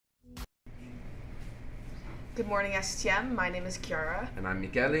Good morning, STM. My name is Kiara. And I'm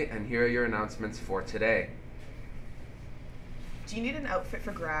Michele, and here are your announcements for today. Do you need an outfit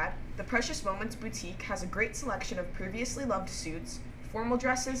for grad? The Precious Moments Boutique has a great selection of previously loved suits, formal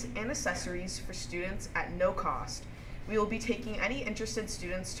dresses, and accessories for students at no cost. We will be taking any interested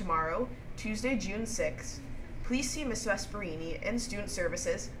students tomorrow, Tuesday, June 6th. Please see Ms. Vesperini in Student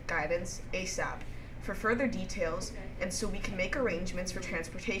Services, Guidance, ASAP for further details and so we can make arrangements for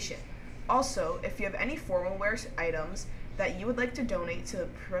transportation. Also, if you have any formal wear items that you would like to donate to the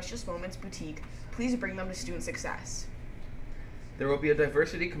Precious Moments Boutique, please bring them to Student Success. There will be a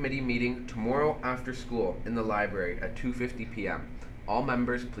diversity committee meeting tomorrow after school in the library at 2:50 p.m. All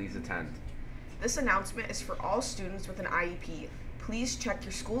members please attend. This announcement is for all students with an IEP. Please check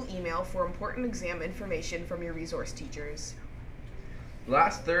your school email for important exam information from your resource teachers.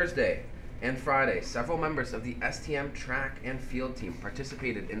 Last Thursday and Friday, several members of the STM track and field team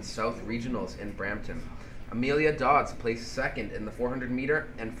participated in South Regionals in Brampton. Amelia Dodds placed second in the 400 meter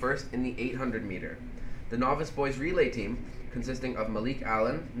and first in the 800 meter. The novice boys relay team, consisting of Malik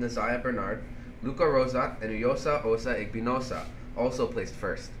Allen, Nazaya Bernard, Luca Rosa, and Uyosa Osa Igbinosa, also placed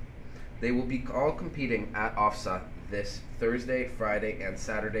first. They will be all competing at OFSA this Thursday, Friday, and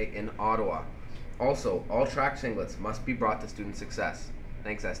Saturday in Ottawa. Also, all track singlets must be brought to Student Success.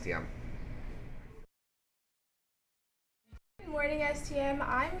 Thanks, STM. Good morning, STM.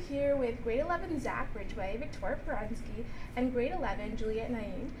 I'm here with grade 11 Zach Ridgway, Victoria Perensky, and grade 11 Juliet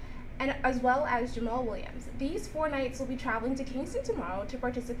Naim, and as well as Jamal Williams. These 4 knights will be traveling to Kingston tomorrow to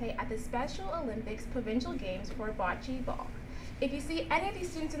participate at the Special Olympics Provincial Games for Bocce Ball. If you see any of these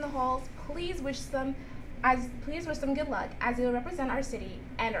students in the halls, please wish them good luck as they will represent our city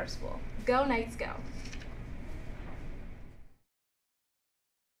and our school. Go Knights, go!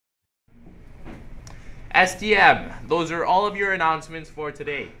 STM, those are all of your announcements for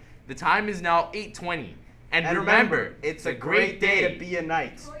today. The time is now 8:20. And remember, it's a great day to be a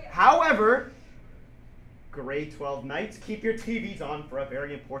Knight. However, grade 12 Knights, keep your TVs on for a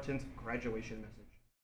very important graduation message.